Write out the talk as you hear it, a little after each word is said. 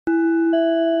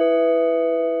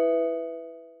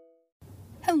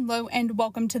Hello and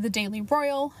welcome to the Daily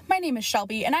Royal. My name is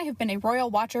Shelby and I have been a royal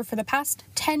watcher for the past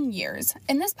 10 years.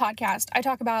 In this podcast, I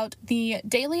talk about the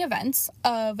daily events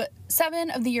of 7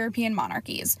 of the European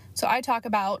monarchies. So I talk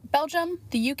about Belgium,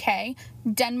 the UK,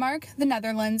 Denmark, the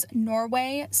Netherlands,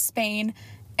 Norway, Spain,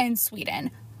 and Sweden.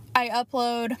 I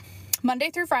upload Monday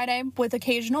through Friday with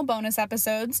occasional bonus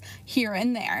episodes here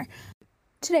and there.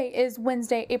 Today is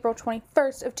Wednesday, April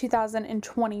 21st of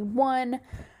 2021.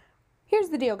 Here's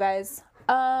the deal, guys.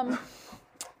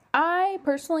 I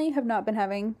personally have not been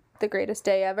having the greatest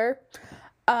day ever.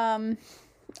 I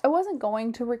wasn't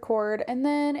going to record, and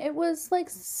then it was like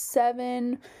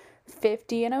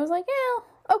 7:50, and I was like,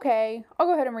 yeah, okay, I'll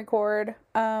go ahead and record.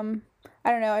 I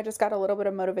don't know, I just got a little bit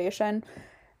of motivation,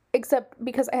 except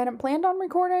because I hadn't planned on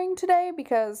recording today,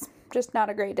 because just not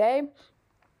a great day.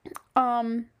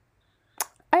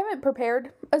 I haven't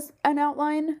prepared an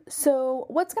outline, so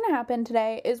what's going to happen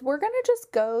today is we're going to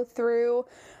just go through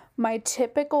my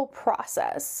typical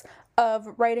process of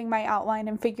writing my outline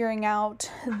and figuring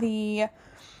out the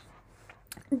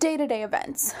day-to-day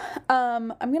events.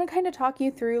 I'm going to kind of talk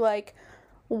you through like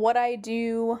what I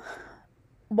do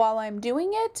while I'm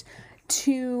doing it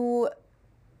to,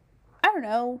 I don't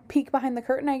know, peek behind the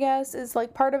curtain, I guess, is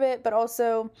like part of it, but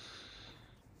also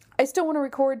I still want to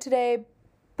record today.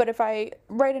 But if I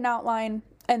write an outline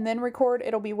and then record,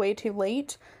 it'll be way too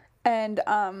late. And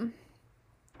I'm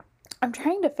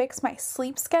trying to fix my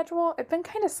sleep schedule. I've been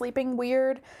kind of sleeping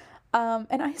weird.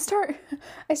 And I started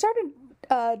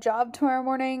a job tomorrow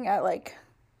morning at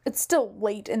it's still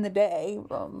late in the day.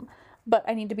 But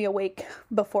I need to be awake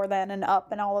before then and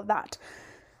up and all of that.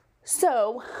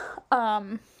 So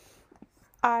I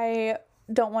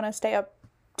don't want to stay up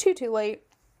too late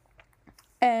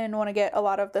and want to get a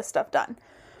lot of this stuff done.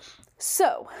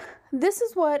 So, this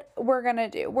is what we're going to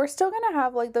do. We're still going to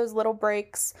have like those little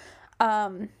breaks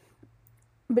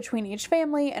between each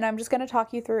family, and I'm just going to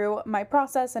talk you through my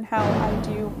process and how I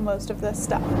do most of this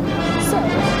stuff. So, with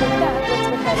that, let's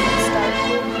go ahead and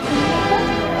start with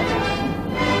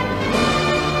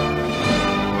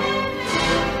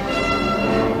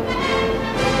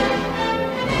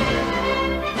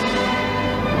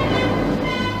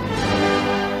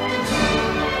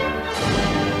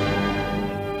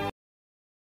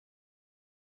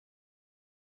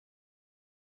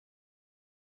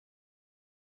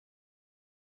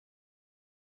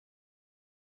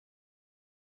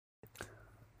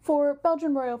For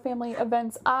Belgian royal family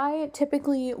events, I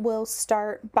typically will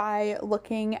start by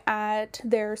looking at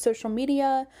their social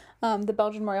media. The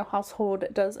Belgian royal household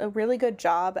does a really good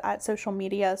job at social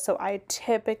media, so I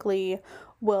typically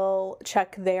will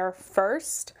check there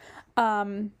first.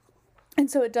 And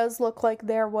so it does look like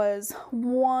there was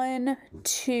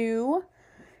two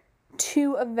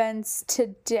events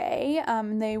today.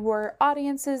 They were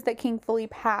audiences that King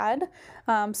Philippe had.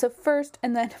 So first,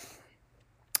 and then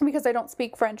because I don't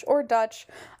speak French or Dutch,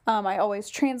 I always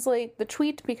translate the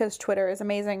tweet because Twitter is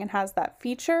amazing and has that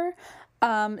feature.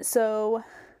 So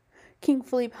King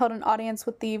Philippe held an audience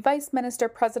with the Vice Minister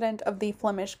President of the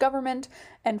Flemish government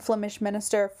and Flemish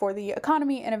Minister for the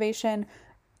Economy, Innovation,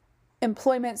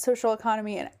 Employment, Social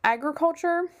Economy, and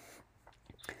Agriculture.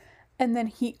 And then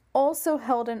he also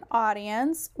held an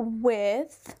audience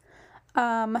with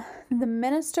the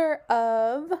Minister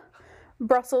of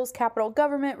Brussels Capital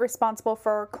Government, responsible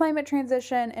for climate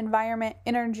transition, environment,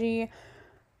 energy,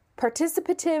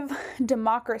 participative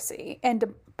democracy,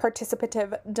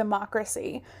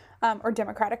 or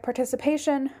democratic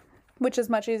participation, which is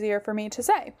much easier for me to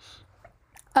say.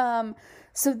 So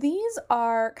these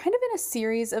are kind of in a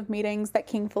series of meetings that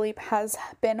King Philippe has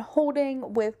been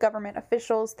holding with government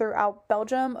officials throughout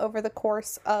Belgium over the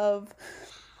course of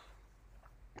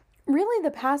really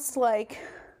the past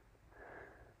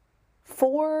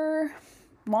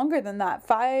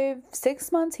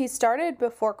 5-6 months. He started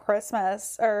before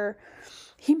Christmas, or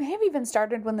he may have even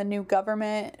started when the new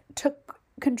government took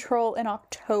control in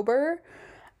October.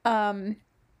 And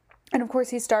of course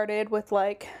he started with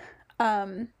the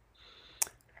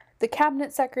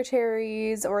cabinet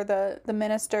secretaries or the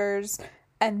ministers,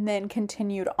 and then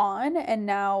continued on, and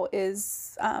now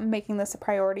is making this a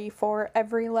priority for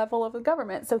every level of the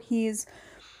government. So he's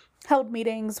held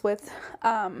meetings with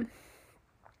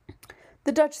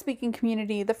the Dutch-speaking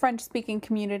community, the French-speaking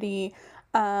community,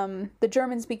 the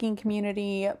German-speaking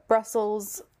community,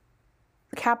 Brussels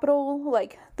capital,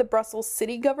 the Brussels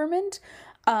city government,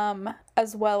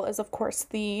 as well as, of course,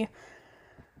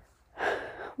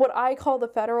 what I call the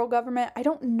federal government. I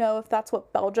don't know if that's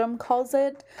what Belgium calls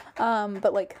it,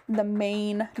 but the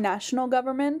main national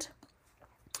government.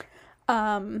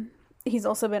 He's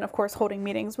also been, of course, holding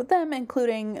meetings with them,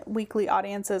 including weekly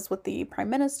audiences with the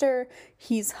Prime Minister.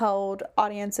 He's held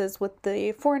audiences with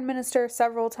the Foreign Minister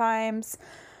several times.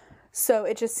 So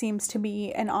it just seems to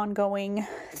be an ongoing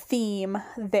theme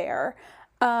there.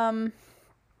 But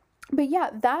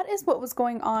yeah, that is what was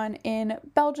going on in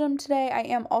Belgium today. I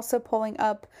am also pulling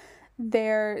up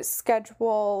their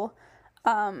schedule,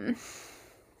 their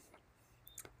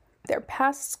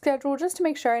past schedule, just to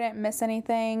make sure I didn't miss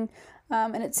anything.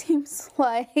 And it seems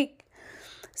like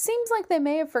they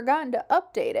may have forgotten to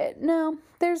update it. No,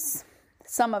 there's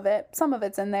some of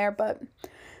it's in there, but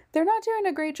they're not doing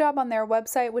a great job on their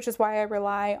website, which is why I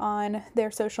rely on their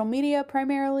social media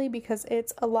primarily, because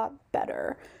it's a lot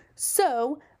better.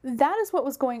 So that is what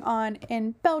was going on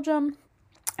in Belgium.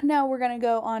 Now we're going to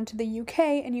go on to the UK,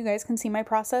 and you guys can see my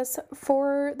process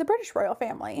for the British royal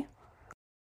family.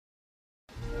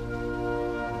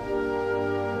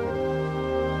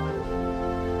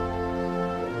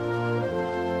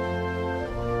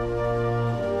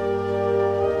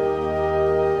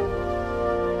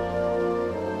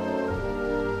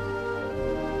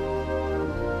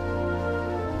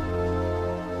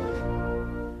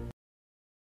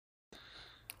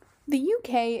 The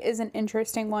UK is an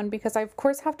interesting one because I, of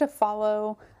course, have to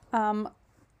follow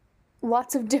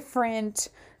lots of different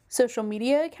social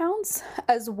media accounts,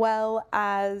 as well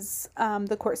as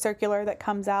the court circular that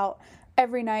comes out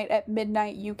every night at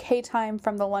midnight UK time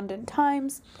from the London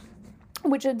Times,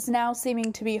 which is now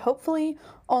seeming to be hopefully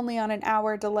only on an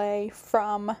hour delay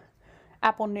from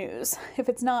Apple News. If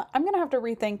it's not, I'm going to have to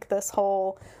rethink this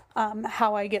whole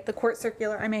how I get the court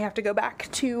circular. I may have to go back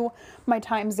to my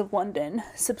Times of London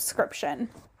subscription.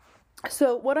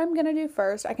 So what I'm going to do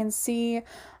first, I can see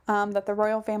that the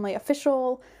Royal Family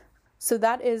Official, so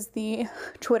that is the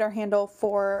Twitter handle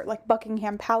for like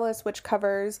Buckingham Palace, which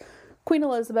covers Queen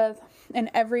Elizabeth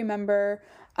and every member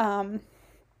of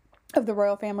the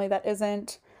royal family that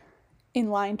isn't in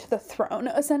line to the throne,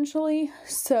 essentially.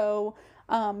 So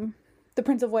the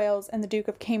Prince of Wales and the Duke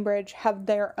of Cambridge have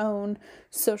their own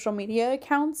social media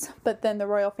accounts, but then the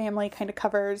royal family kind of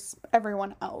covers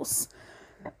everyone else.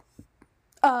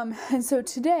 And so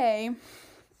today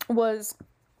was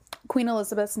Queen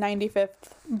Elizabeth's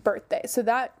 95th birthday. So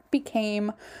that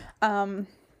became, that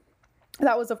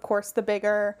was, of course, the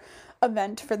bigger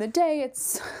event for the day.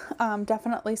 It's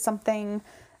definitely something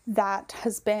that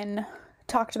has been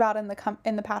talked about in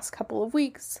the past couple of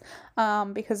weeks,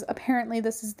 because apparently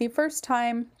this is the first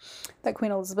time that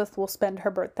Queen Elizabeth will spend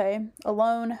her birthday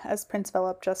alone, as Prince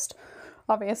Philip just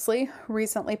obviously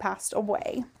recently passed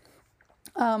away.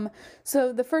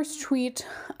 So the first tweet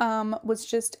was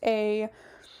just a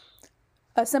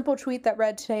simple tweet that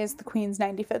read, "Today is the Queen's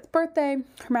 95th birthday.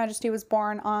 Her Majesty was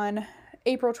born on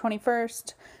April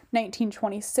 21st,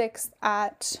 1926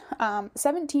 at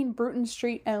 17 Bruton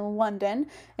Street in London,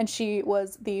 and she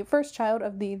was the first child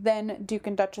of the then Duke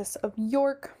and Duchess of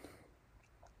York."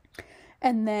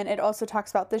 And then it also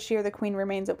talks about this year the Queen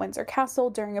remains at Windsor Castle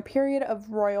during a period of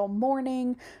royal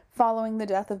mourning following the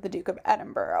death of the Duke of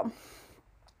Edinburgh.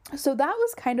 So that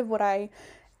was kind of what I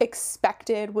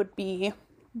expected would be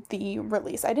the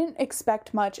release. I didn't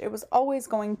expect much. It was always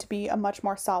going to be a much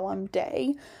more solemn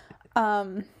day.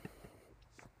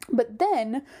 But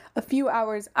then a few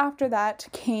hours after that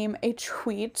came a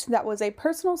tweet that was a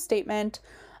personal statement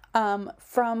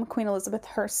from Queen Elizabeth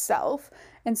herself.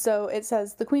 And so it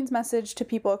says, "The Queen's message to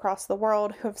people across the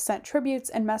world who have sent tributes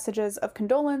and messages of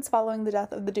condolence following the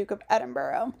death of the Duke of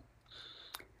Edinburgh."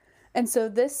 And so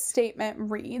this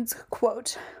statement reads,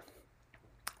 quote,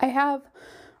 "I have,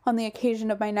 on the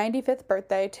occasion of my 95th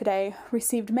birthday today,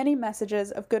 received many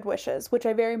messages of good wishes, which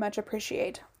I very much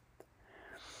appreciate.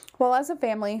 While as a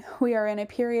family, we are in a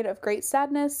period of great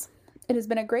sadness, it has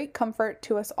been a great comfort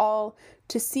to us all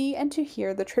to see and to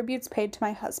hear the tributes paid to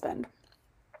my husband,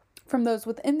 from those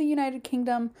within the United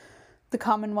Kingdom, the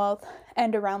Commonwealth,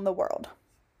 and around the world.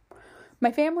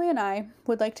 My family and I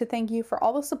would like to thank you for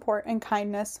all the support and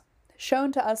kindness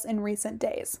shown to us in recent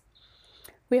days.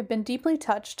 We have been deeply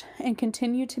touched and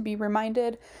continue to be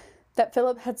reminded that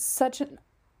Philip had such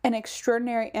an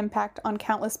extraordinary impact on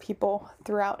countless people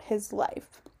throughout his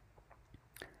life."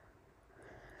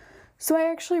 So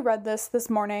I actually read this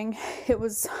morning. It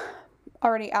was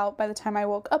already out by the time I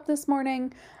woke up this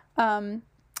morning, and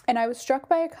I was struck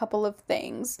by a couple of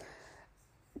things.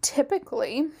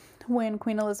 Typically, when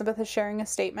Queen Elizabeth is sharing a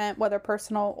statement, whether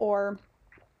personal or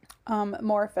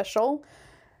more official,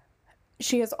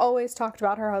 she has always talked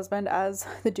about her husband as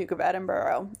the Duke of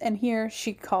Edinburgh. And here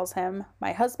she calls him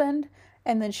my husband,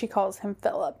 and then she calls him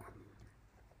Philip.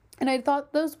 And I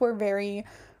thought those were very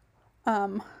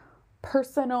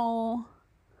personal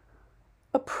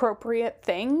appropriate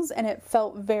things, and it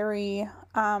felt very,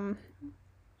 I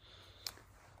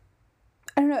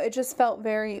don't know, it just felt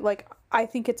very, like, I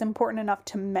think it's important enough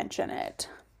to mention it.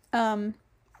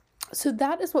 So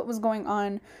that is what was going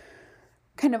on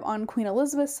kind of on Queen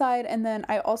Elizabeth's side. And then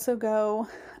I also go,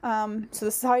 so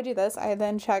this is how I do this. I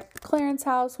then check Clarence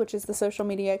House, which is the social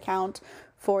media account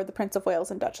for the Prince of Wales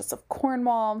and Duchess of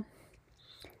Cornwall.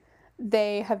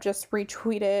 They have just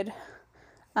retweeted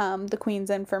the Queen's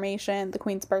information, the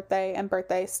Queen's birthday and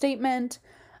birthday statement.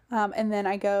 And then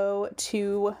I go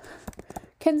to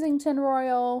Kensington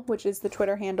Royal, which is the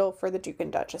Twitter handle for the Duke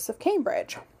and Duchess of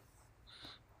Cambridge.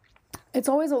 It's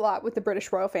always a lot with the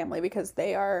British royal family because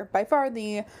they are by far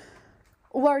the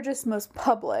largest, most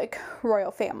public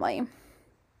royal family.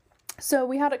 So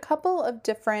we had a couple of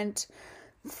different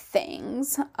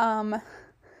things.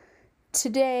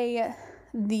 Today,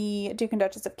 the Duke and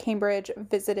Duchess of Cambridge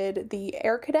visited the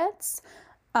Air Cadets,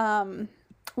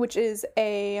 which is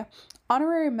a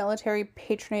honorary military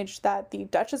patronage that the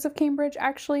Duchess of Cambridge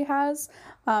actually has.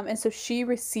 And so she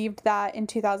received that in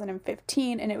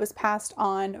 2015, and it was passed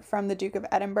on from the Duke of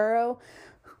Edinburgh.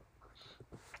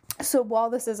 So while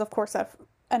this is, of course,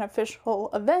 an official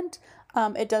event,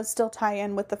 it does still tie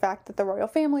in with the fact that the royal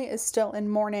family is still in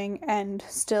mourning and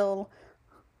still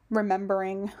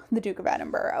remembering the Duke of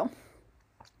Edinburgh.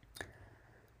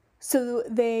 So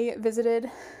they visited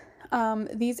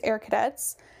these Air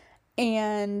Cadets,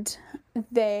 and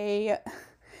it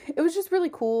was just really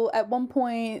cool. At one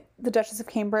point, the Duchess of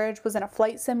Cambridge was in a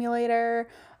flight simulator.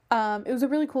 It was a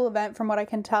really cool event from what I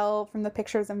can tell from the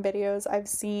pictures and videos I've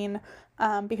seen,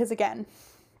 because again,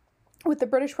 with the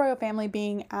British royal family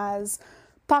being as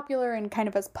popular and kind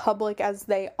of as public as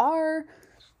they are,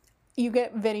 you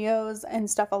get videos and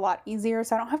stuff a lot easier,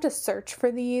 so I don't have to search for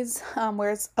these,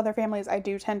 whereas other families I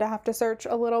do tend to have to search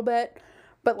a little bit.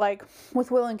 But like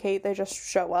with Will and Kate, they just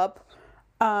show up.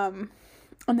 And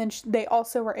then they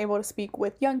also were able to speak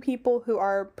with young people who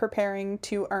are preparing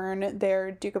to earn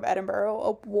their Duke of Edinburgh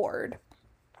award.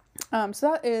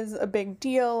 So that is a big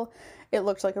deal. It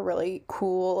looked like a really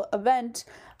cool event.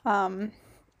 And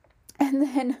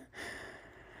then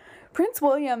Prince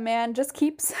William, man, just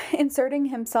keeps inserting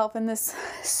himself in this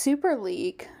Super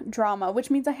League drama, which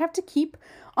means I have to keep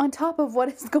on top of what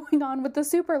is going on with the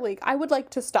Super League. I would like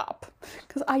to stop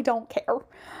because I don't care.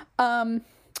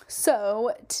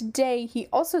 So today he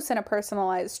also sent a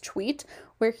personalized tweet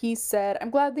where he said, "I'm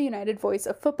glad the united voice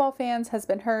of football fans has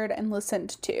been heard and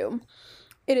listened to.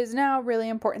 It is now really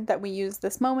important that we use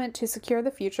this moment to secure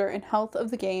the future and health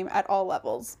of the game at all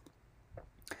levels.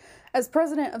 As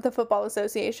president of the Football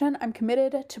Association, I'm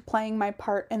committed to playing my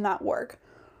part in that work."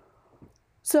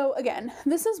 So again,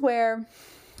 this is where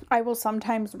I will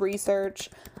sometimes research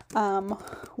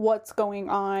what's going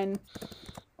on.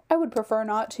 I would prefer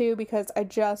not to because I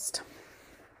just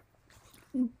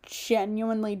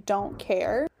genuinely don't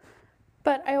care.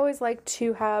 But I always like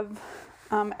to have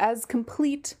as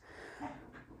complete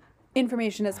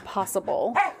information as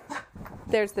possible.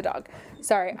 There's the dog.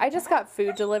 Sorry, I just got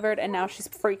food delivered and now she's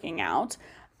freaking out.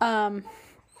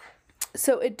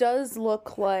 So it does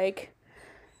look like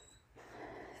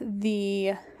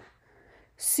the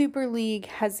Super League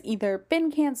has either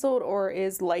been canceled or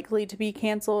is likely to be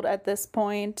canceled at this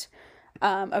point.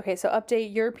 Okay, so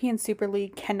update, European Super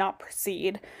League cannot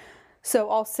proceed. So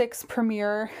all 6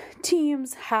 premier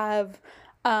teams have,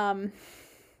 I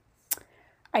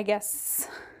guess,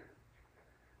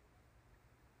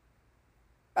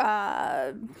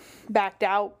 backed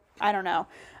out. I don't know.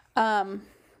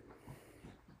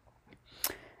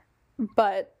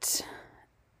 But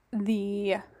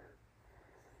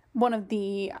one of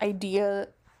the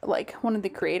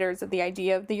creators of the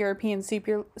idea of the European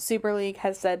Super League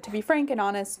has said, to be frank and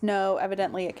honest, no,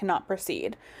 evidently it cannot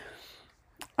proceed.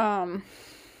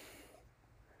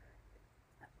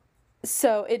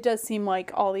 So it does seem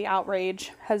like all the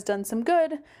outrage has done some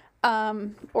good.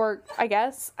 Or I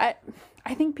guess, I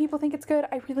think people think it's good.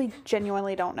 I really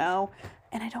genuinely don't know.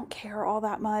 And I don't care all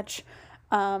that much.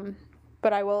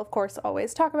 But I will, of course,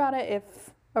 always talk about it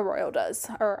if a royal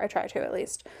does, or I try to at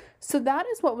least. So that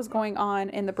is what was going on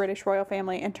in the British royal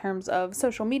family in terms of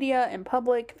social media and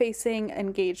public facing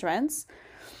engagements.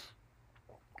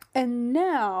 And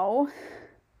now,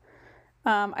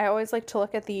 I always like to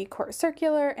look at the court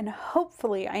circular, and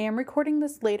hopefully I am recording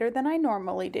this later than I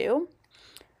normally do.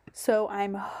 So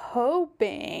I'm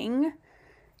hoping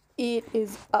it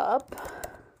is up.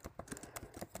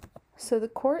 So the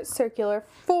court circular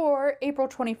for April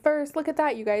 21st, look at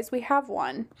that, you guys, we have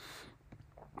one.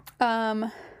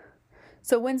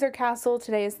 So Windsor Castle,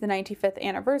 today is the 95th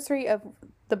anniversary of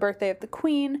the birthday of the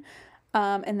Queen.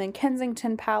 And then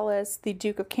Kensington Palace, the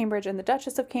Duke of Cambridge and the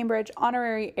Duchess of Cambridge,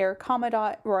 Honorary Air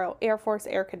Commandant, Royal Air Force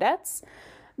Air Cadets,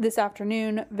 this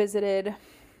afternoon visited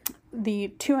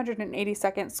the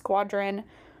 282nd Squadron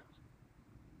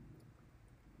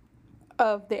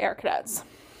of the Air Cadets.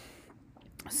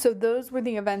 So those were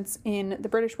the events in the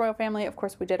British royal family. Of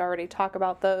course, we did already talk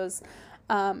about those.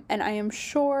 And I am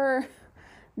sure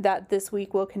that this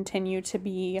week will continue to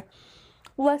be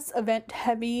less event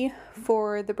heavy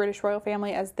for the British royal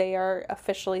family, as they are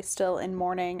officially still in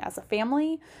mourning as a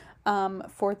family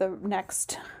for the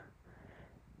next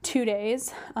 2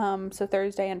 days, so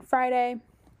Thursday and Friday,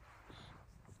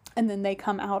 and then they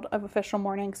come out of official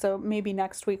mourning. So maybe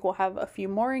next week we'll have a few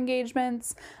more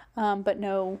engagements, but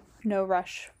no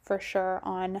rush for sure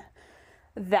on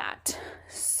that.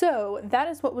 So that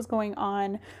is what was going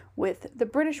on with the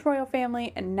British royal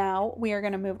family, and now we are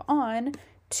going to move on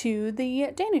to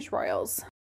the Danish royals.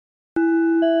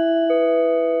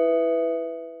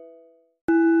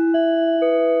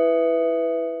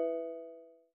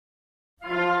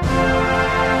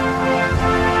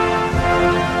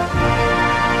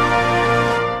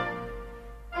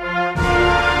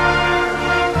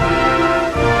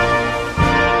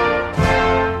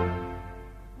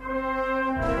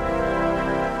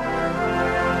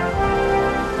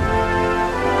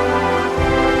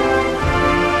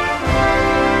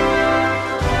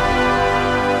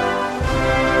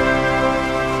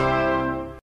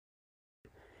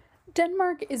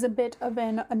 Denmark is a bit of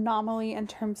an anomaly in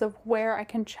terms of where I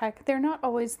can check. They're not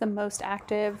always the most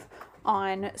active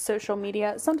on social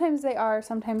media. Sometimes they are,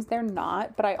 sometimes they're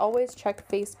not, but I always check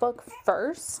Facebook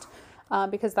first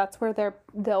because that's where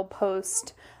they'll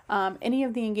post any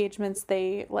of the engagements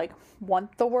they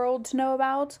want the world to know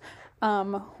about.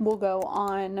 Will go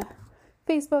on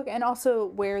Facebook, and also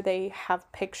where they have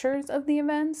pictures of the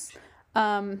events.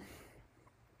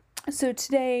 So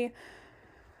today,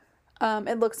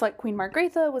 it looks like Queen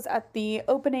Margrethe was at the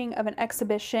opening of an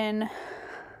exhibition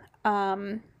at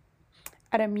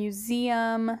a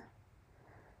museum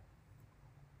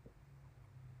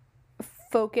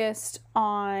focused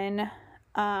on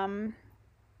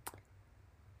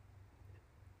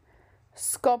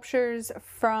sculptures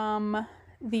from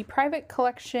the private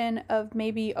collection of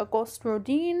maybe Auguste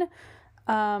Rodin.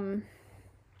 And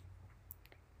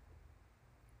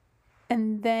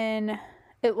then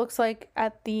it looks like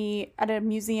at a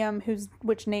museum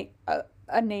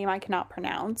a name I cannot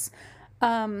pronounce.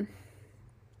 So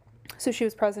she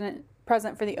was present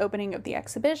for the opening of the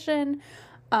exhibition.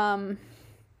 And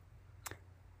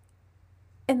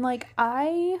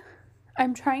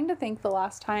I'm trying to think the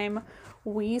last time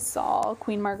we saw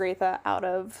Queen Margrethe out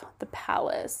of the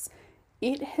palace.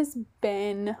 It has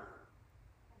been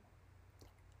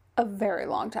a very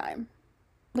long time.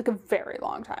 A very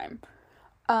long time.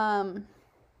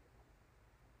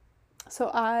 So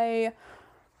I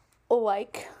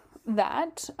like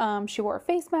that. She wore a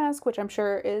face mask, which I'm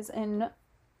sure is in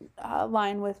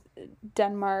line with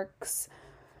Denmark's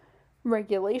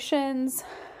regulations.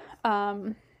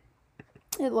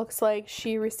 It looks like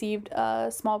she received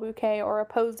a small bouquet or a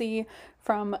posy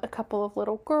from a couple of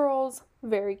little girls.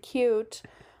 Very cute.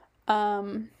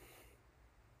 Yeah,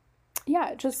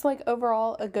 just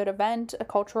overall a good event, a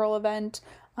cultural event,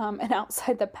 an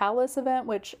outside the palace event,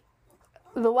 which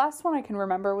the last one I can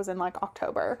remember was in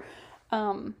October.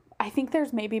 I think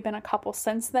there's maybe been a couple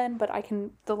since then, but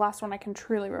the last one I can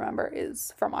truly remember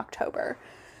is from October.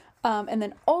 And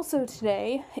then also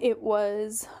today, it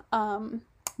was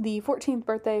the 14th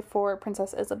birthday for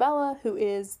Princess Isabella, who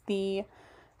is the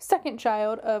second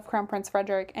child of Crown Prince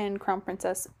Frederick and Crown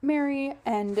Princess Mary.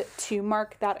 And to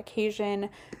mark that occasion,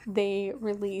 they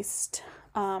released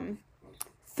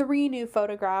 3 new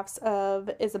photographs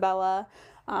of Isabella,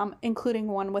 including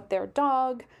one with their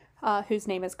dog, whose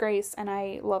name is Grace, and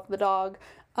I love the dog.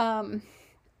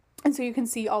 And so you can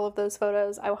see all of those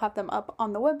photos. I will have them up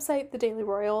on the website,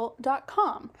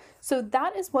 thedailyroyal.com. So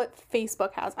that is what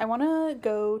Facebook has. I always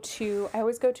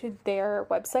go to their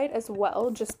website as well,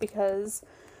 just because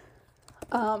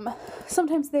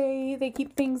sometimes they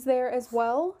keep things there as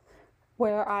well,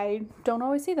 where I don't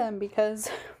always see them because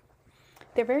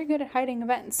they're very good at hiding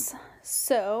events.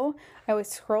 So I always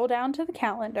scroll down to the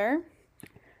calendar,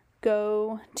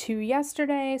 go to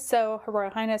yesterday, so Her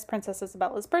Royal Highness Princess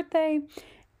Isabella's birthday,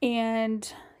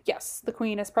 and yes, the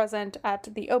Queen is present at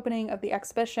the opening of the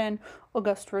exhibition,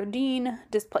 Auguste Rodin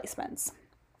Displacements.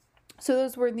 So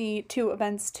those were the 2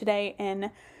 events today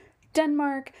in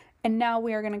Denmark, and now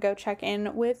we are going to go check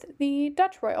in with the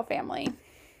Dutch royal family.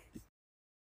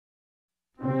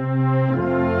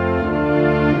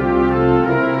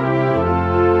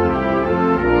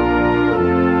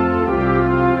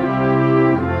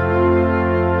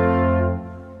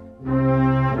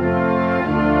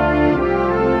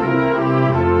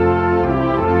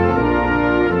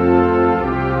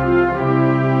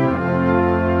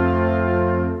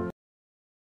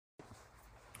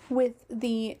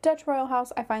 Dutch royal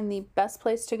house, I find the best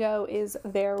place to go is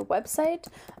their website.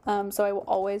 So I will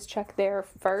always check there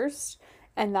first,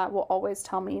 and that will always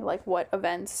tell me like what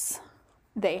events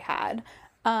they had.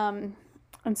 And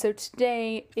so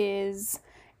today is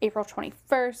April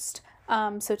 21st.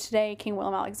 So today, King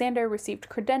Willem-Alexander received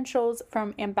credentials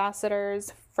from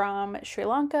ambassadors from Sri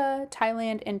Lanka,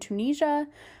 Thailand, and Tunisia.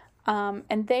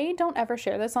 And they don't ever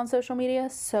share this on social media,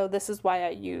 so this is why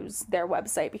I use their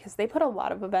website, because they put a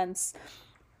lot of events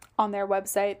on their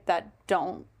website that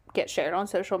don't get shared on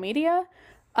social media.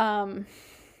 So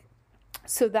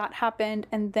that happened,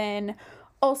 and then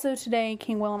also today,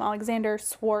 King Willem-Alexander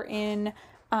swore in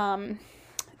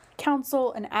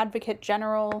counsel and advocate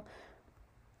general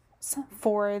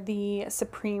for the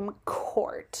Supreme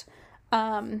Court.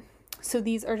 So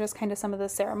these are just kind of some of the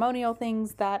ceremonial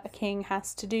things that a king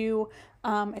has to do,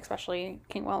 especially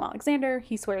King Willem-Alexander.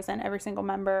 He swears in every single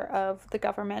member of the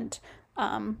government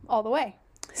all the way.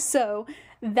 So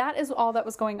that is all that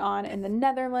was going on in the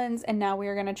Netherlands, and now we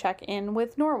are going to check in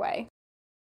with Norway.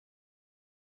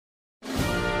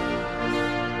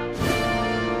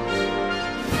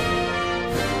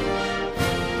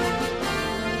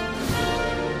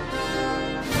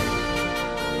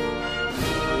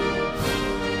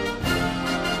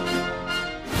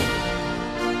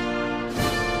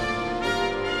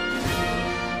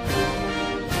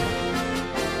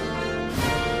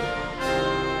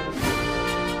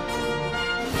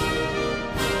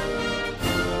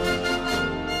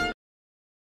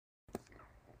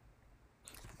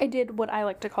 I did what I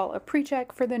like to call a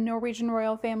pre-check for the Norwegian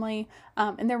royal family,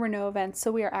 and there were no events,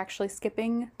 so we are actually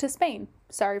skipping to Spain.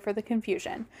 Sorry for the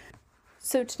confusion.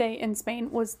 So today in Spain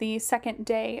was the second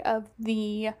day of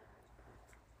the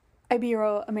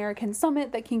Ibero-American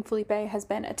Summit that King Felipe has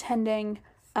been attending,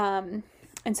 and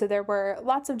so there were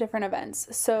lots of different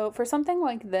events. So for something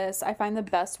like this, I find the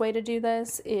best way to do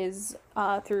this is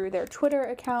through their Twitter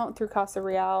account, through Casa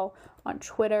Real on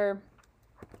Twitter.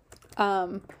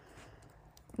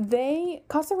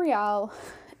 Casa Real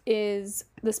is,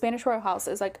 the Spanish royal house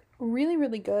is like really,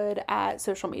 really good at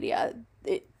social media.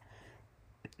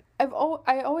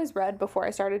 I always read before I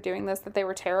started doing this that they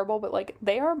were terrible, but like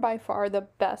they are by far the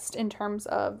best in terms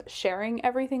of sharing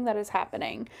everything that is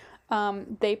happening.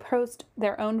 They post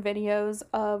their own videos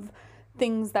of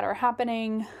things that are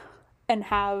happening and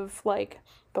have like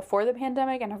before the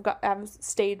pandemic and have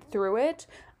stayed through it.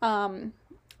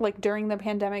 Like during the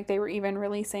pandemic, they were even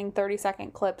releasing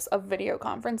 30-second clips of video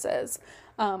conferences,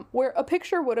 where a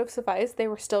picture would have sufficed. They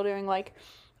were still doing like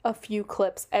a few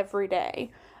clips every day.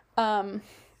 And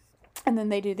then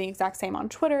they do the exact same on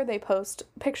Twitter. They post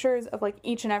pictures of like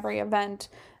each and every event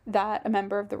that a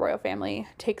member of the royal family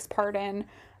takes part in.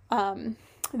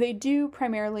 They do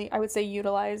primarily, I would say,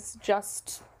 utilize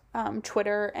just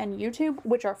Twitter and YouTube,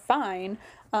 which are fine.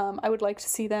 I would like to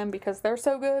see them, because they're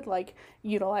so good, like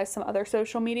utilize some other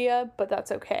social media, but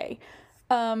that's okay.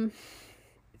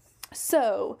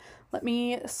 So let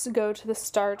me go to the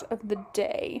start of the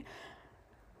day.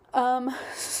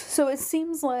 So it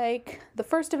seems like the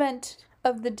first event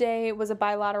of the day was a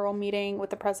bilateral meeting with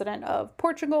the president of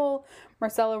Portugal,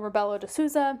 Marcelo Rebelo de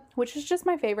Sousa, which is just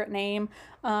my favorite name.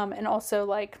 And also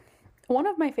like one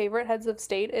of my favorite heads of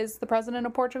state is the president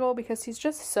of Portugal, because he's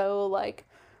just so like,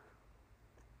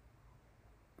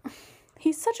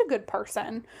 he's such a good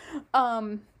person.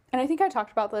 And I think I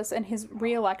talked about this in his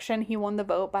re-election. He won the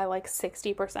vote by like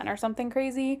 60% or something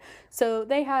crazy. So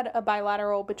they had a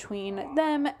bilateral between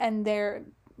them and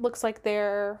looks like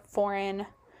their foreign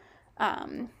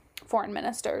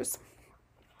ministers.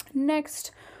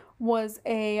 Next was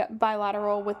a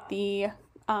bilateral with the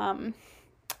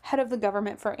head of the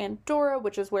government for Andorra,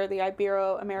 which is where the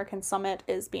Ibero-American Summit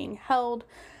is being held.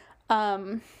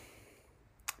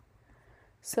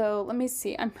 So let me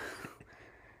see. I'm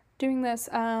doing this.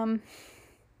 So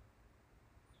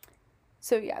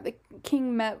yeah, the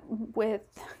king met with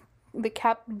the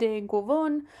Cap de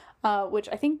Govern, which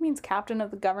I think means captain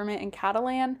of the government in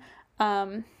Catalan.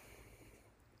 And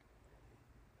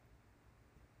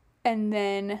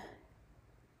then,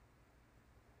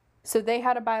 so they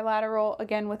had a bilateral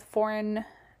again with foreign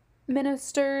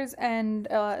ministers, and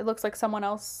it looks like someone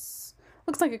else,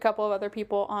 looks like a couple of other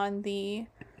people on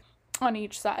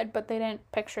each side, but they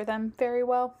didn't picture them very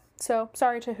well. So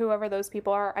sorry to whoever those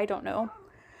people are. I don't know.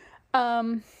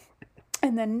 And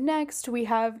then next we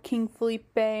have King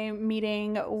Felipe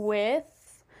meeting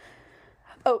with,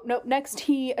 next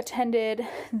he attended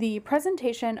the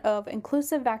presentation of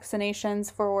inclusive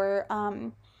vaccinations for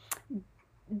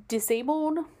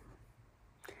disabled,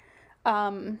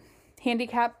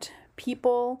 handicapped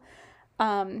people,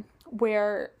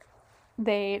 where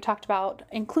they talked about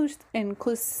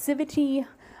inclusivity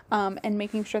and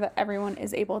making sure that everyone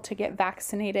is able to get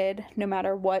vaccinated no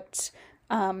matter what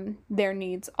their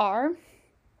needs are.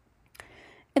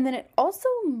 And then it also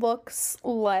looks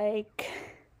like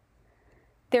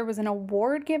there was an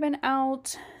award given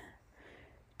out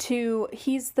to,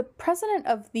 he's the president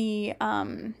of the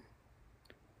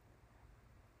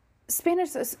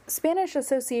Spanish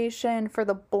Association for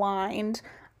the Blind,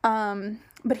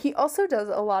 but he also does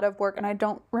a lot of work, and I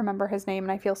don't remember his name,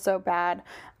 and I feel so bad.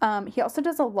 He also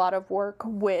does a lot of work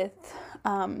with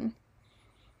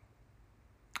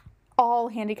all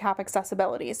handicap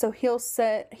accessibility. So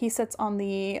he sits on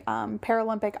the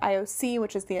Paralympic IOC,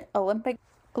 which is the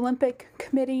Olympic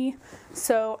Committee.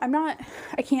 So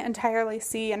I can't entirely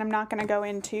see, and I'm not going to go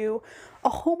into a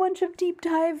whole bunch of deep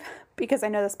dive because I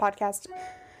know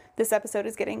this episode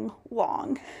is getting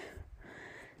long.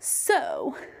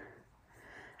 So,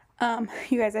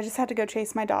 you guys, I just had to go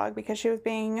chase my dog because she was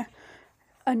being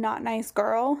a not nice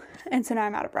girl, and so now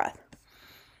I'm out of breath.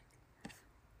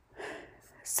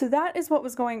 So that is what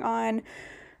was going on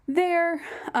there.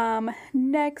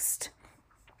 Next,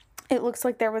 it looks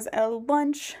like there was a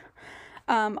lunch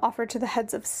offered to the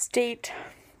heads of state,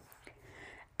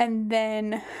 and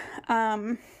then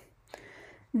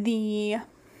the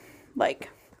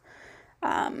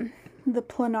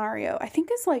plenario, I think,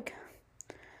 is like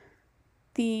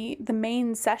the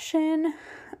main session.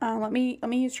 Let me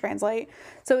use Translate.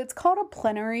 So it's called a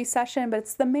plenary session, but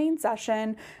it's the main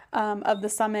session of the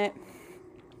summit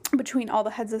between all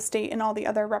the heads of state and all the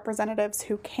other representatives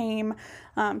who came.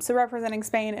 So representing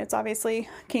Spain, it's obviously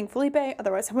King Felipe,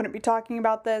 otherwise I wouldn't be talking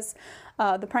about this.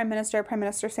 The Prime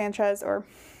Minister Sanchez, or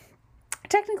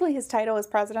technically his title is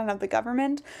President of the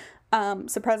Government,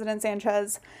 so President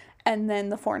Sanchez, and then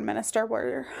the Foreign Minister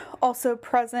were also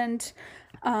present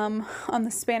on the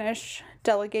Spanish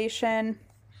delegation.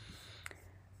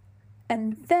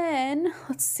 And then,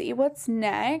 let's see, what's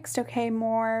next? Okay,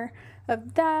 more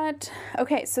of that.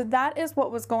 Okay, so that is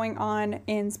what was going on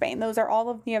in Spain. Those are all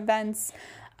of the events.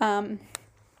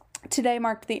 Today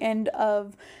marked the end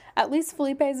of at least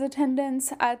Felipe's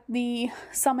attendance at the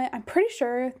summit. I'm pretty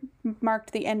sure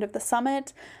marked the end of the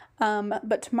summit.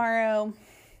 But tomorrow,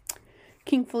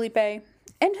 King Felipe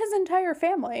and his entire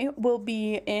family will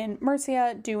be in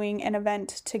Murcia doing an event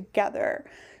together.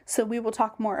 So we will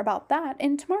talk more about that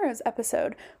in tomorrow's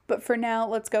episode. But for now,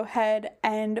 let's go ahead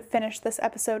and finish this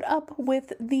episode up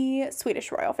with the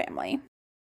Swedish royal family.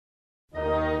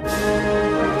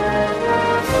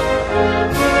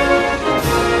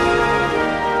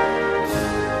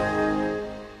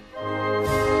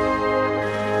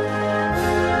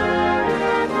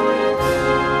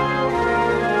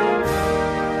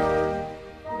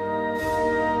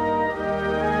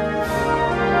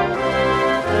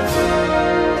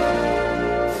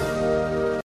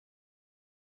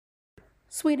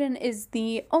 Sweden is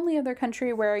the only other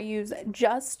country where I use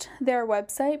just their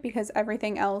website because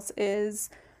everything else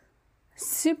is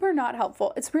super not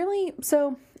helpful. It's really,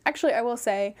 so actually I will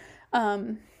say,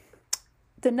 the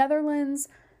Netherlands,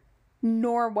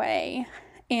 Norway,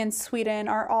 and Sweden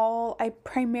are all, I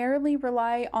primarily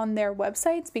rely on their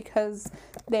websites because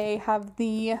they have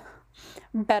the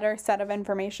better set of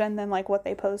information than like what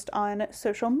they post on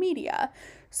social media.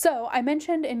 So I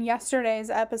mentioned in yesterday's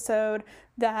episode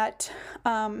that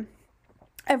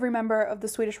every member of the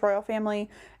Swedish royal family,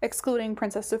 excluding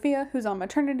Princess Sofia, who's on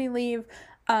maternity leave,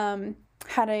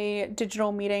 had a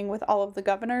digital meeting with all of the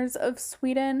governors of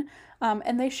Sweden,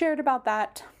 and they shared about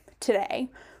that today,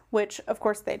 which of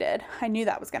course they did. I knew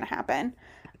that was going to happen.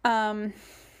 And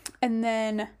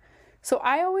then, so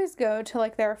I always go to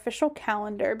like their official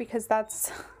calendar because that's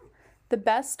the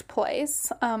best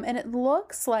place. And it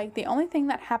looks like the only thing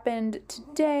that happened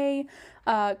today,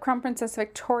 Crown Princess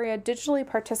Victoria digitally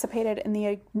participated in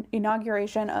the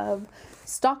inauguration of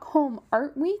Stockholm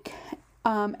Art Week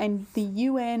and the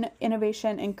UN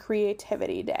Innovation and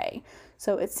Creativity Day.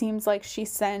 So it seems like she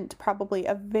sent probably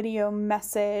a video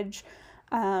message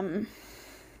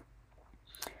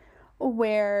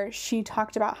where she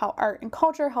talked about how art and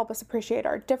culture help us appreciate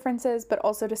our differences, but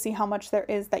also to see how much there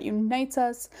is that unites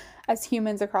us as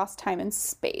humans across time and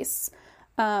space.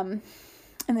 And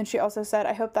then she also said,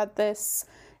 I hope that this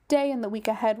day and the week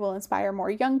ahead will inspire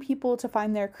more young people to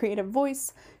find their creative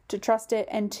voice, to trust it,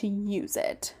 and to use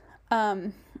it.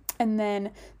 And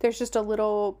then there's just a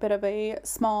little bit of a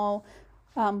small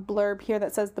blurb here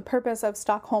that says the purpose of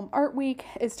Stockholm Art Week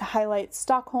is to highlight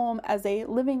Stockholm as a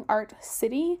living art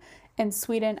city and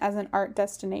Sweden as an art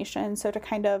destination. So to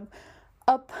kind of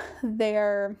up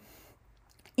their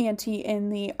ante in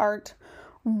the art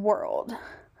world.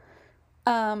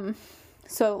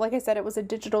 So like I said, it was a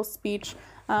digital speech.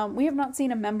 We have not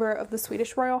seen a member of the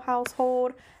Swedish royal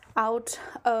household out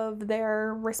of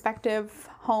their respective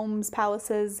homes,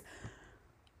 palaces,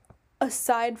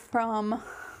 aside from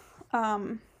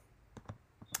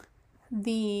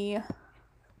the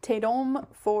Te-Dom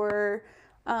for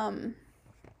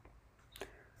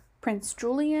Prince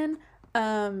Julian.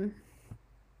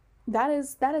 That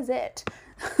is it.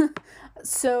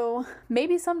 So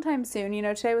maybe sometime soon.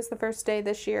 Today was the first day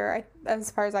this year, as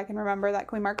far as I can remember, that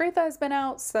Queen Margrethe has been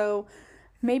out. So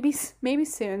maybe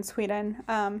soon, Sweden.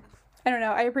 I don't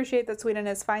know. I appreciate that Sweden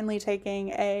is finally taking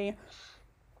a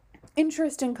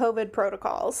interest in COVID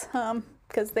protocols,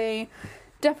 because they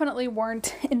definitely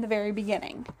weren't in the very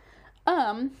beginning.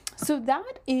 So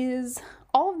that is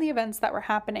all of the events that were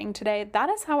happening today. That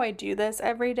is how I do this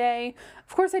every day.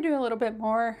 Of course, I do a little bit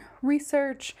more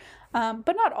research,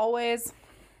 but not always.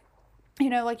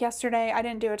 Like yesterday, I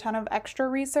didn't do a ton of extra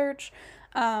research,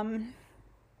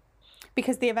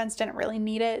 because the events didn't really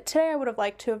need it. Today, I would have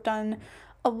liked to have done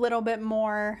a little bit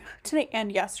more. Today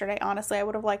and yesterday, honestly, I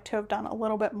would have liked to have done a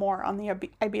little bit more on the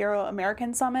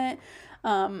Ibero-American Summit.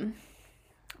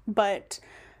 But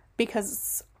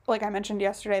because, like I mentioned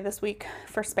yesterday, this week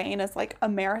for Spain is like a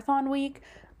marathon week.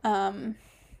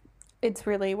 It's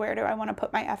really, where do I want to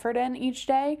put my effort in each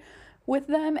day with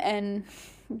them? And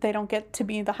they don't get to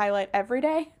be the highlight every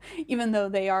day, even though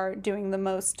they are doing the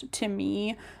most, to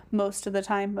me, most of the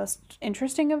time, most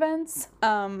interesting events.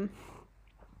 But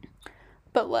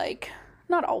like,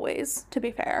 not always, to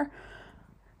be fair.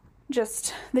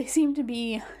 Just, they seem to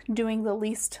be doing the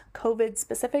least COVID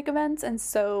specific events. And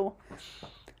so,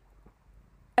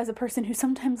 as a person who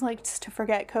sometimes likes to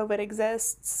forget COVID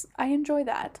exists, I enjoy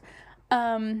that.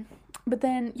 But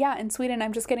then, yeah, in Sweden,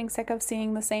 I'm just getting sick of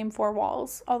seeing the same four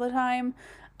walls all the time.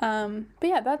 But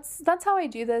yeah, that's how I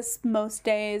do this most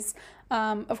days.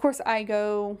 Of course, I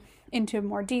go into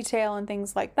more detail and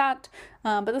things like that.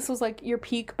 But this was like your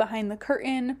peek behind the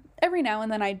curtain. Every now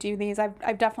and then I do these.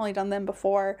 I've definitely done them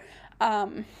before.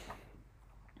 Where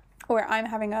I'm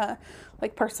having a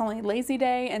like personally lazy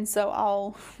day, and so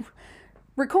I'll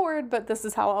record, but this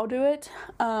is how I'll do it.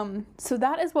 So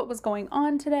that is what was going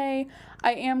on today.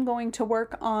 I am going to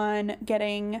work on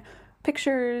getting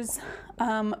pictures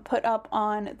put up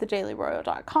on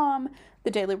thedailyroyal.com,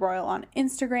 the Daily Royal on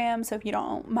Instagram, so if you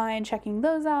don't mind checking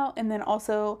those out, and then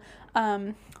also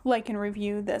like and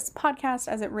review this podcast,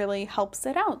 as it really helps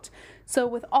it out. So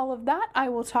with all of that, I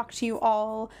will talk to you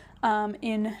all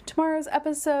in tomorrow's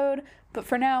episode, but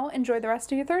for now, enjoy the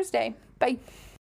rest of your Thursday. Bye.